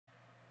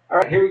All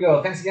right, here we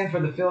go. Thanks again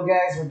for the fill,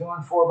 guys. We're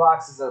doing 4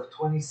 boxes of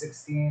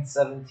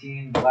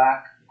 2016-17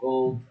 black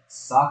gold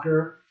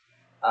soccer.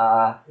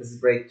 This is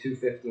break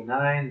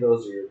 259.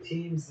 Those are your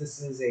teams. This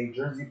is a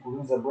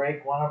Jerseypalooza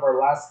break. One of our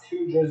last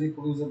 2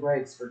 Jerseypalooza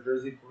breaks for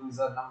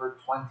Jerseypalooza number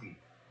 20.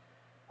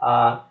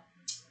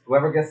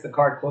 Whoever gets the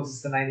card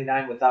closest to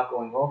 99 without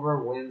going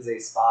over wins a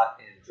spot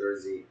in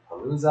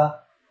Jerseypalooza.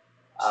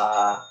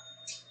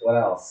 What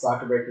else?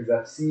 Soccer Breakers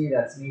FC.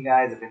 That's me,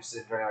 guys. If you're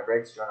interested in joining our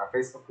breaks, join our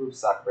Facebook group,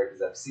 Soccer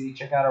Breakers FC.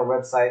 Check out our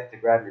website to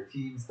grab your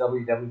teams,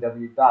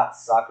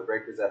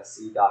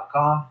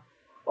 www.soccerbreakersfc.com.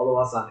 Follow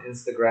us on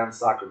Instagram,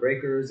 Soccer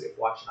Breakers. If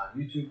watching on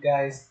YouTube,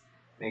 guys,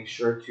 make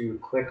sure to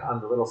click on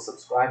the little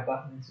subscribe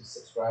button to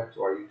subscribe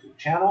to our YouTube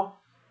channel.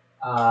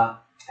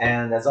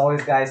 And as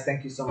always, guys,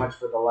 thank you so much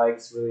for the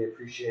likes. Really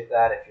appreciate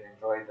that. If you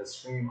enjoyed the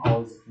stream,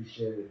 always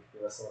appreciate it if you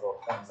give us a little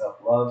thumbs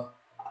up love.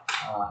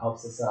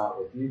 Helps us out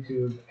with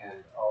YouTube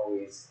and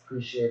always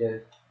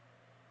appreciated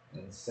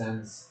and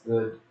sends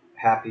good,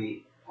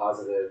 happy,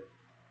 positive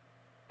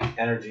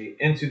energy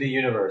into the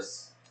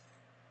universe.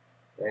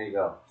 There you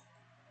go.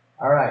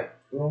 All right,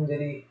 boom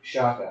diddy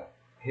shaka.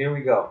 Here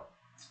we go.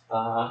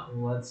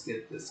 Let's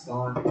get this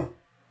going.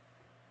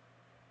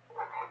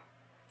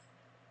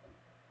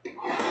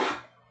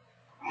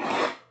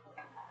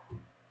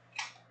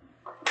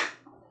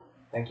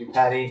 Thank you,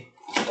 Patty.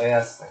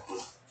 Yes, thank you.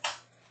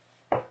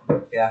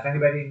 Yeah, if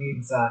anybody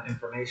needs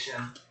information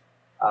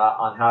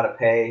on how to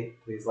pay,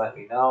 please let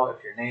me know.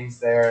 If your name's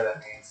there,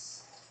 that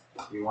means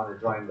you want to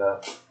join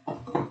the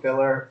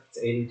filler. It's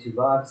 82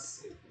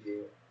 bucks. If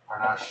you are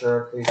not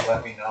sure, please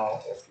let me know.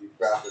 If you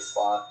grab the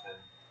spot and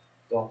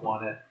don't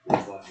want it,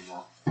 please let me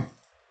know.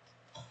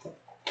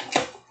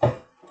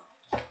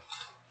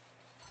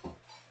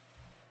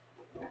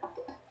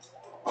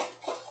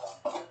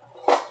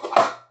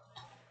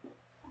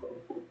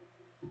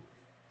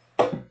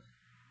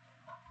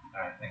 All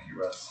right, thank you,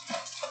 Russ.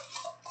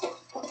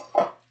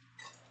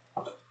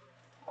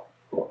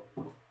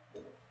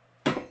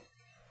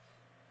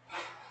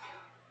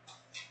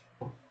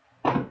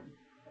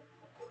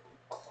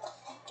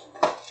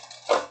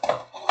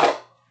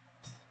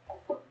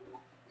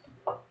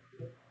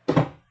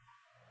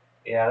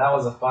 Yeah, that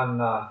was a fun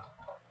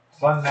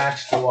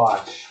match to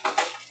watch.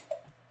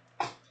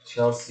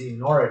 Chelsea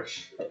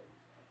Norwich.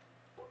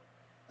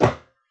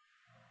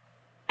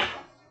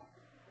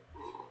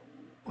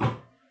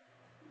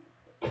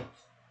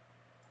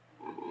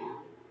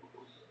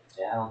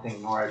 Yeah, I don't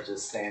think Norwich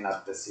is staying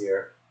up this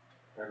year.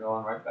 They're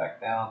going right back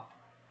down.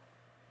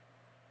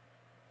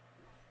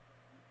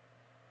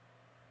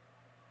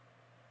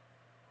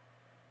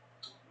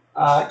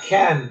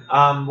 Ken,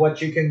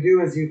 what you can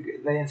do is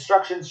the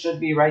instructions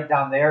should be right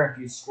down there. If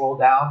you scroll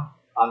down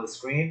on the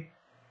screen,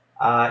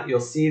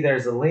 you'll see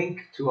there's a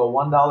link to a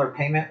 $1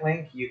 payment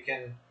link. You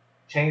can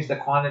change the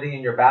quantity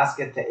in your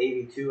basket to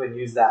 82 and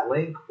use that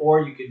link, or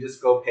you can just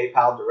go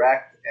PayPal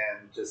direct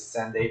and just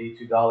send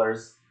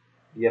 $82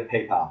 via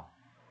PayPal,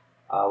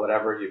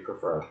 whatever you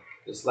prefer.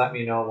 Just let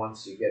me know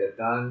once you get it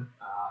done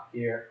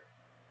here.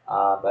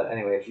 But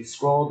anyway, if you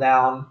scroll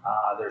down,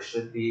 there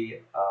should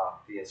be,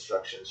 the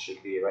instructions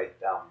should be right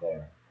down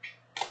there.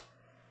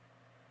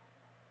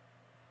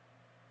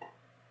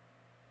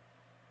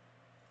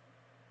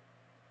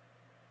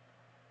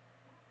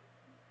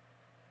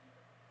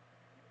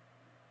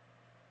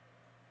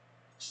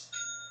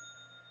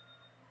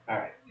 All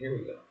right, here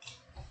we go.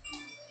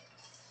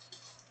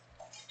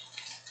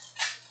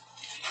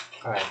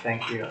 All right,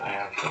 thank you. I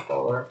am the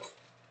folder.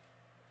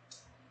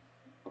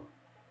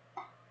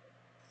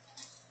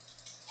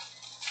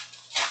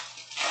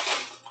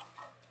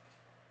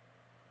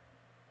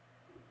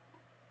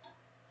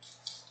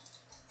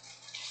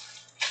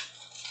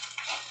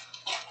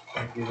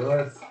 Thank you,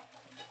 Lewis.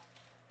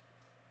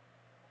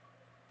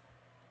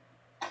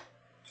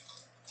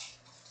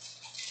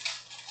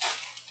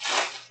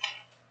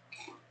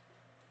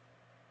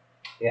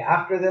 Yeah,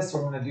 after this,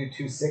 we're going to do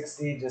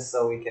 260 just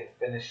so we can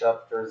finish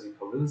up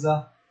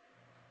Jerseypalooza.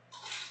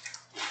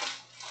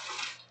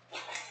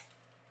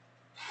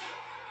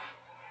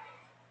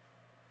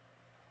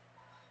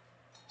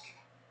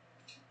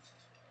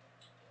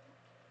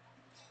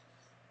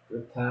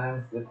 Good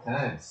times, good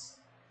times.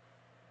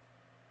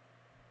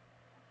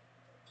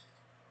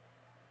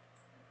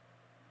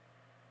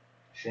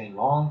 Shane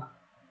Long.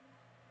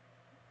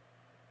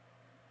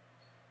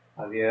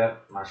 Javier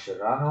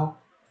Mascherano.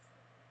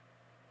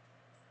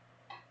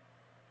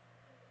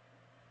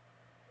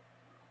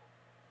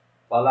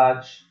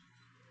 Balaj.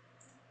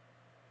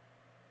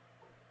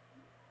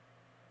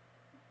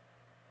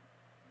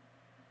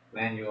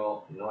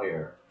 Manuel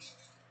Neuer.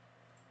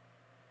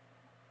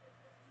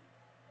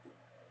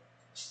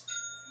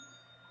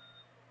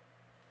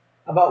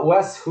 How about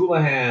Wes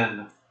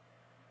Houlihan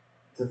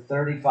to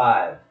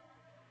 35?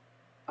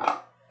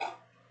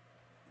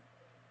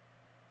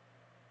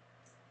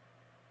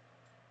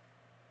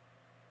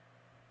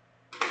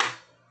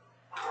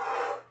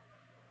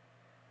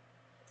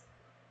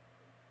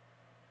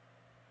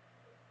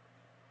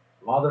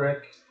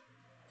 Modric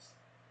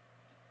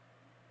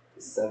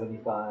to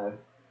 75.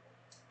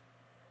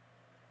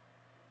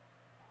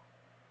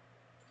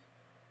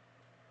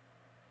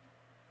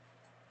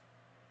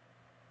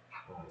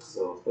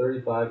 So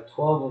 35,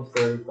 12 of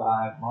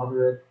 35,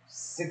 moderate,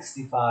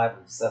 65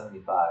 of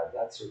 75.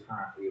 That's your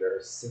current leader,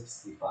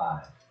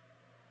 65. Let's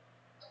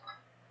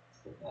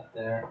put that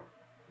there.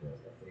 Because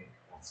I think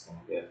that's going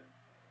to get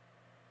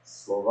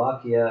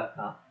Slovakia.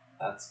 No,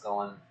 that's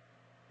going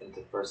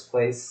into first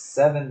place.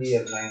 70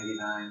 of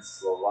 99,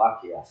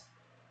 Slovakia.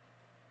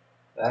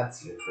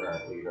 That's your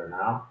current leader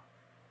now.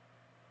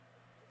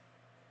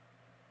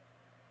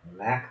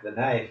 Mac the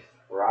Knife,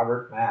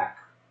 Robert Mack.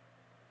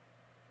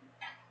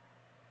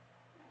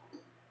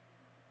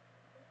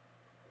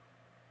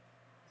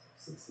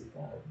 $65,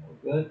 no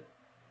good.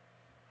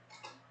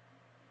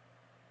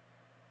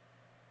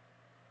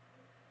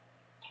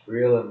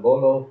 Real and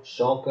Bolo,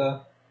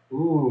 Schalke.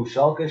 Ooh,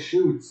 Schalke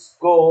shoots.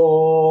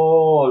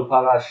 Goal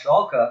para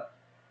Schalke.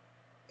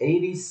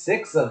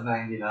 86 of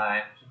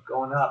 99. Keep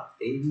going up.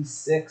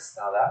 86.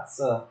 Now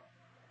that's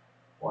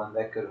one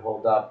that could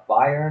hold up.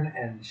 Bayern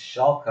and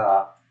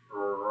Schalke.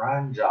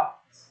 Ranjot.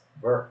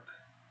 Burke.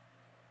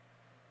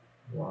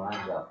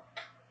 Ranjot.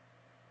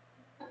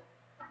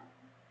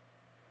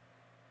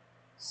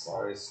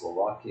 Sorry,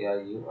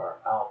 Slovakia, you are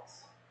out.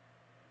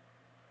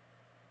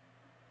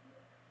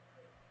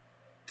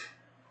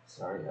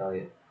 Sorry,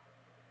 Elliot.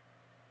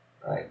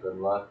 Alright, good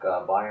luck.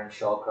 Bayern,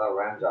 Schalke,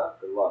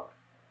 Ranjot. Good luck.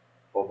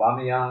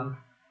 Aubameyang.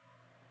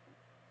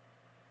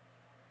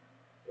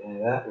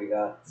 And that we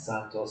got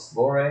Santos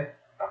Borre.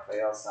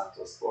 Rafael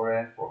Santos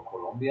Borre for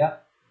Colombia.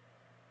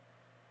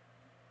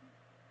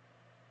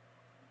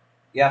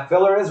 Yeah,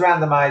 filler is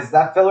randomized.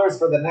 That filler is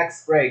for the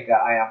next break,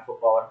 I Am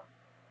Footballer.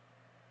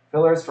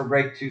 Filler is for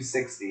break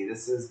 260.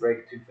 This is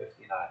break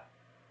 259.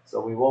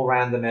 So we will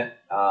random it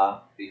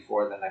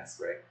before the next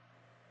break.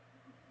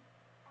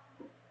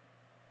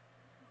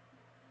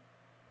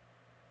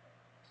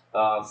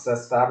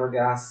 Cesc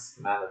Fabregas,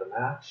 man of the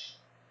match.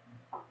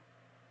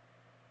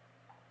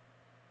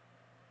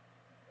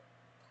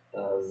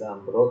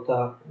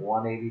 Zambrota,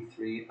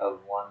 183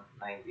 of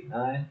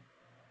 199.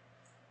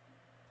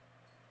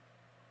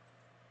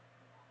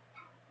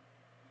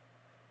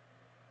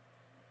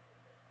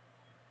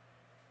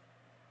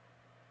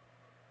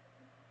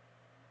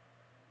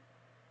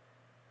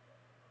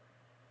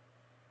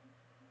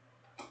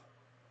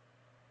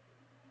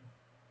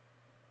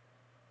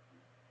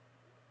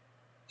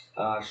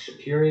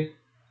 Shaqiri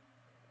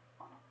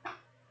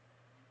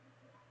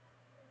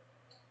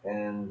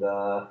and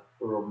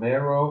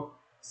Romero,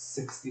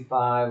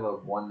 65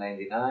 of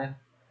 199.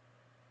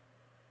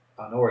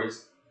 No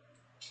worries.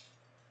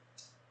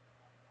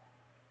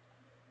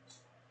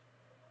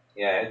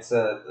 Yeah, it's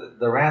the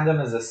random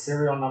is a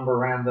serial number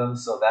random,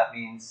 so that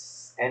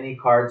means any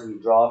cards we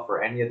draw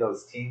for any of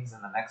those teams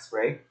in the next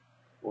break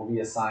will be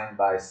assigned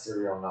by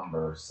serial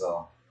number.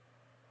 So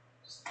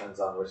just depends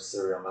on which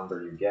serial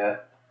number you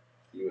get.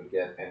 You would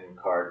get any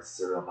card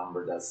serial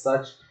numbered as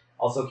such.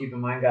 Also keep in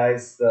mind,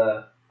 guys,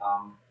 the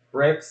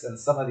bricks and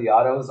some of the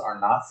autos are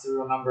not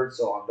serial numbered,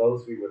 so on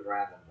those we would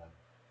random them.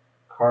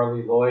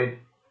 Carly Lloyd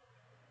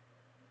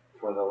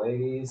for the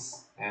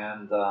ladies,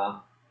 and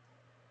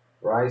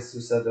Rice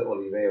Suseda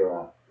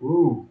Oliveira.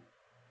 Ooh.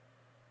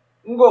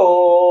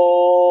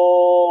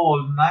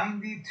 Goal!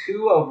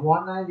 92 of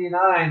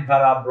 199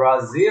 para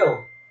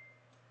Brazil.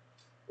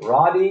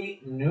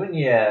 Roddy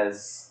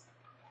Nunez.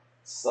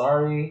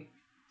 Sorry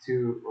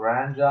to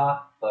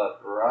Ranja, but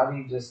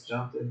Roddy just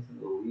jumped into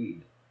the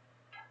lead.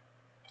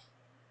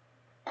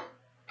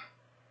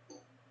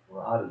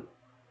 Roddy.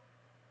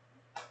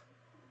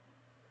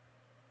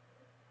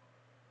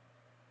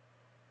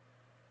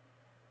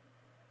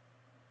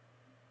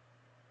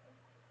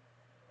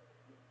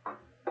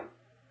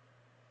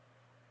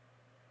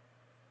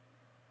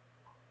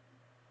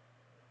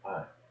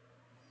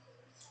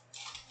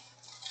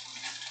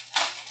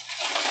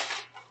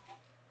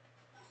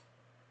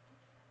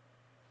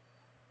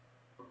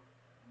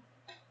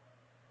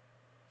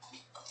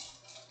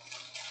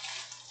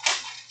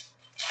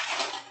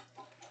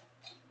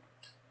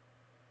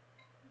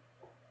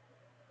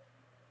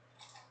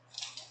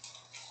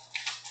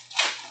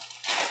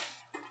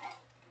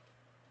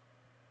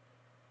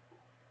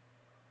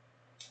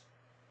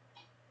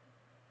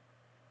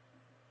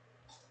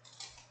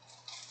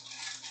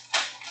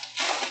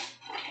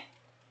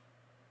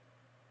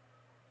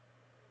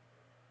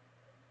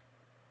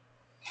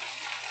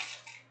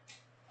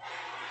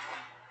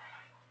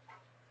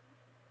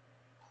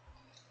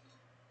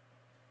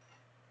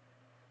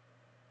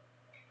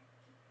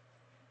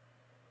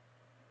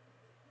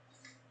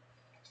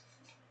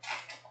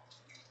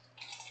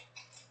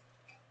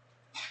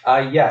 All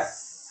right.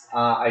 Yes,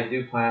 I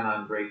do plan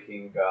on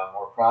breaking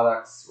more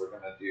products. We're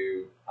going to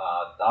do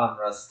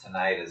Donruss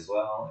tonight as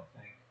well, I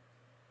think.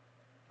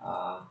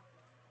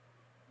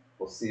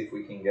 We'll see if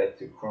we can get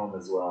to Chrome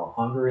as well.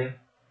 Hungary.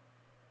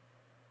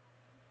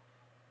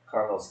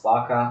 Carlos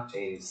Baca,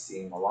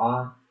 AC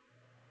Milan.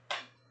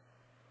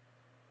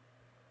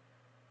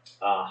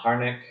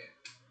 Harnik.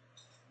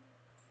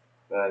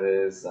 That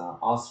is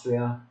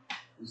Austria.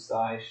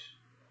 Ustaich.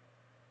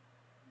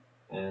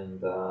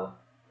 And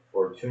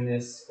for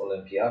Tunis,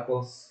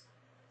 Olympiacos.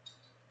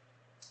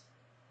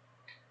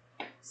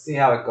 see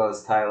how it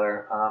goes,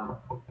 Tyler.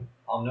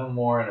 I'll know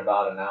more in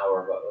about an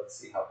hour, but let's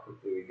see how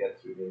quickly we get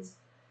through these.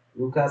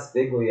 Lucas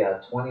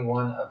Biglia,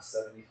 21 of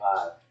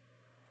 75.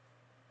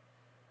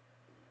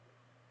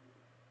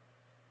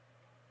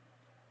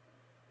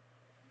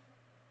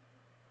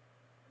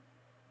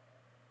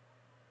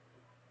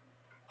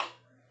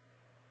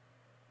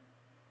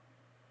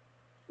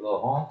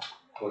 Laurent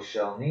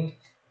Koscielny,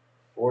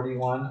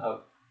 41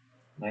 of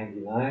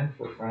 99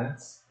 for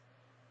France.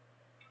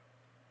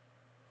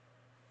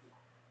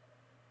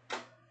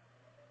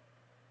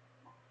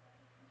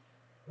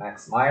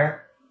 Max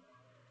Meyer,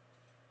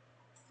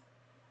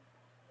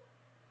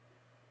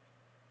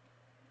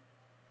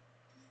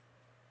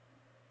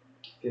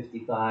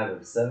 55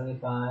 of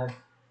 75.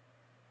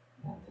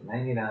 And to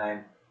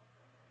 99,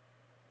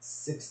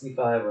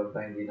 65 of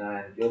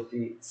 99,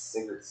 Gylfi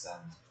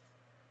Sigurdsson.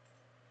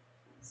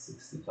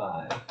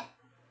 65.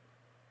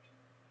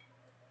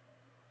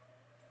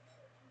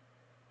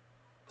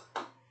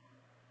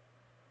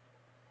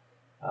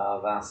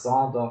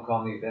 Vincent, don't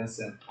call me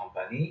Vincent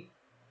Company.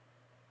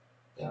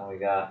 Then we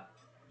got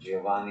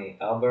Giovanni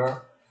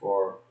Elber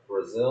for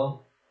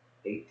Brazil,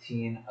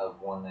 18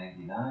 of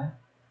 199.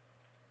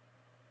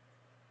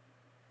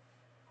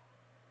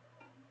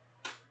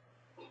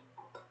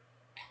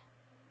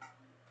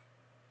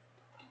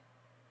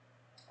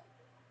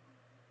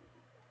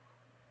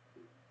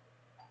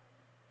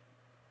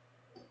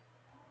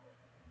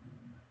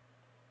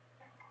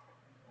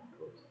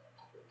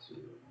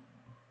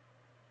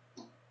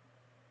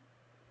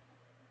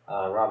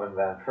 Robin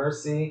Van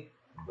Persie,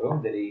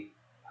 boom diddy.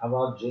 How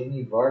about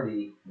Jamie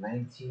Vardy,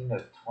 19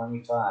 of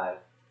 25?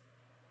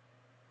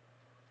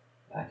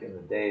 Back in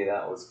the day,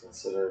 that was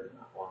considered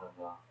one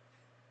of a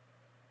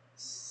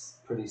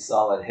pretty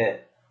solid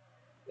hit.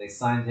 They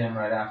signed him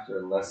right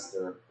after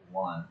Leicester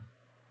won.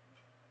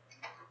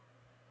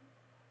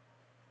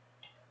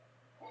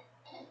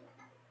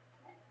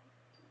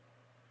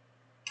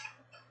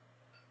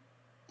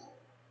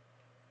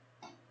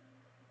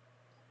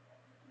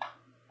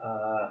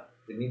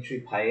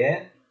 Dimitri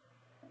Payet,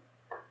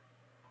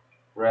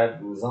 Brad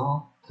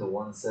Bouzon to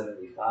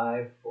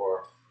 175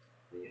 for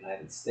the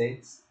United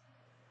States.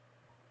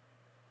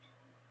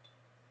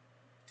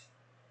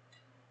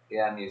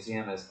 Yeah,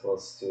 museum is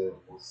close to.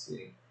 We'll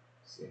see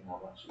how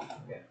much we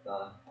can get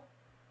done.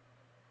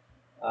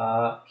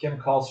 Kim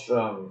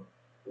Kallstrom,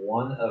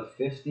 1 of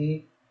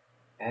 50,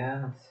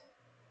 and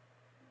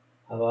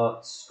how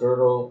about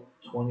Skirtle,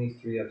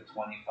 23 of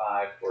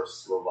 25 for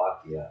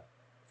Slovakia.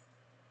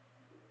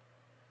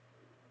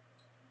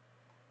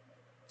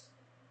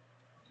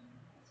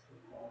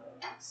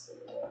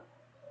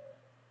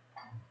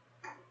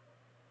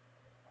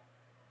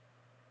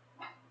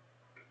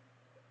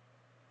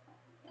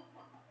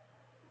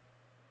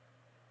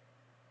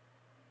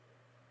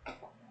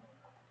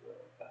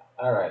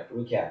 All right,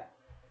 recap.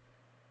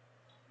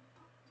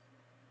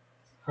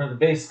 For the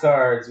base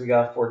cards, we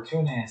got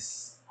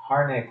Fortunis,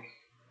 Harnik,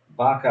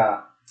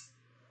 Baca,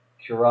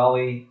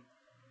 Kurali,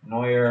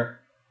 Neuer,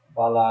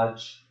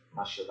 Balaj,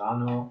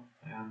 Mascherano,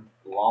 and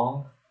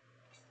Long.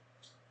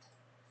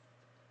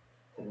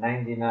 To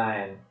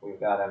 99, we've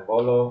got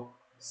Embolo,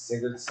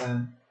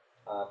 Sigurdsson,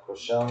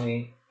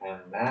 Koscielny, and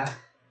Mack.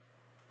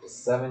 To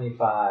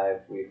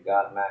 75, we've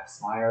got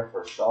Max Meyer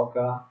for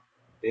Schalke,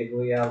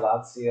 Biglia,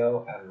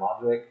 Lazio, and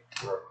Modric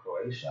for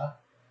Croatia.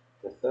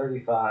 To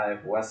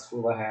 35, Wes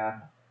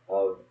Houlihan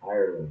of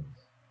Ireland.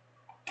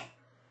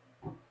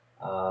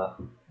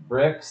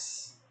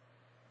 Bricks,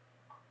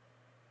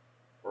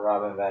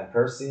 Robin Van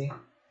Persie,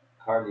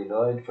 Carly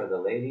Lloyd for the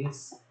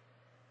ladies,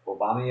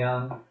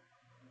 Aubameyang.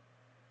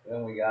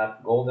 Then we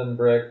got Golden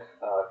Brick,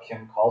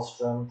 Kim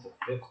Kallstrom to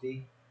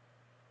 50.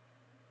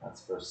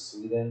 That's for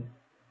Sweden.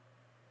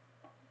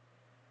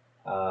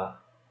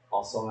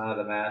 Also man of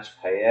the match,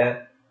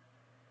 Payet,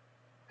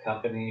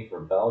 Company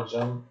for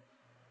Belgium,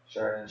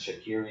 Sheridan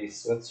Shaqiri,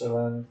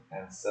 Switzerland,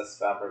 and Cesc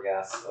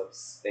Fabregas of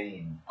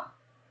Spain.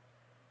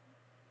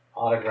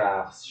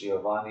 Autographs,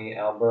 Giovanni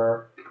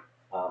Elber,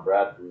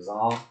 Brad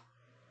Bouzon,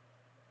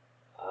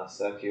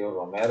 Sergio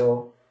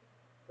Romero,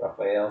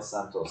 Rafael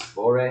Santos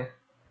Bore.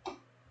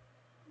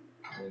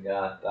 We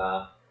got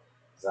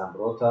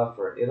Zambrotta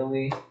for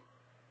Italy,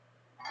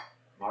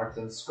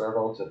 Martin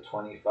Skirtle to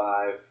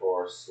 25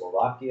 for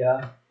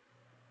Slovakia.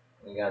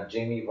 We got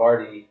Jamie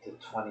Vardy to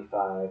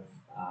 25,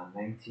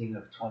 19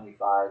 of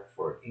 25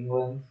 for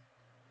England.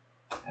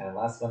 And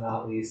last but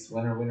not least,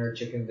 winner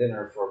chicken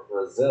dinner for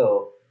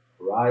Brazil,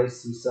 Rai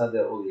Sousa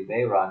de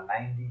Oliveira,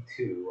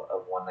 92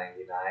 of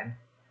 199.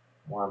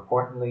 More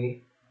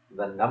importantly,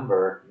 the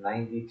number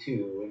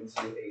 92 wins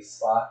you a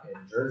spot in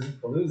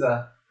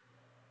Jerseypalooza.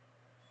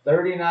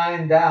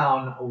 39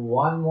 down,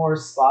 one more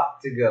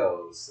spot to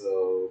go.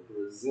 So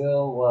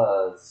Brazil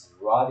was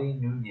Roddy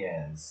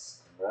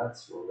Nunez.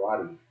 Congrats for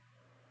Roddy.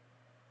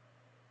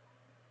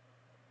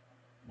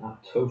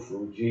 Not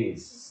tofu,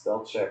 geez.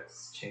 Spell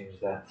checks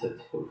changed that to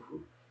tofu.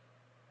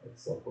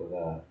 What's up with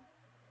that?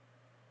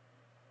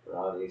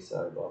 Roddy,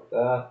 sorry about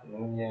that.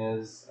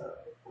 Nunez,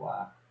 alright,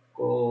 black,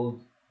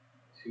 gold,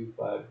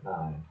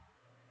 259.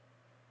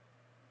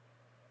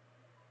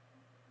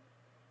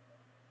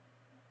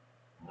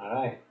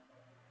 right.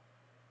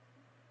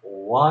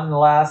 One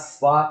last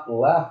spot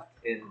left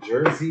in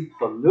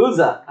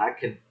Jerseypalooza. I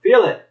can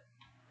feel it.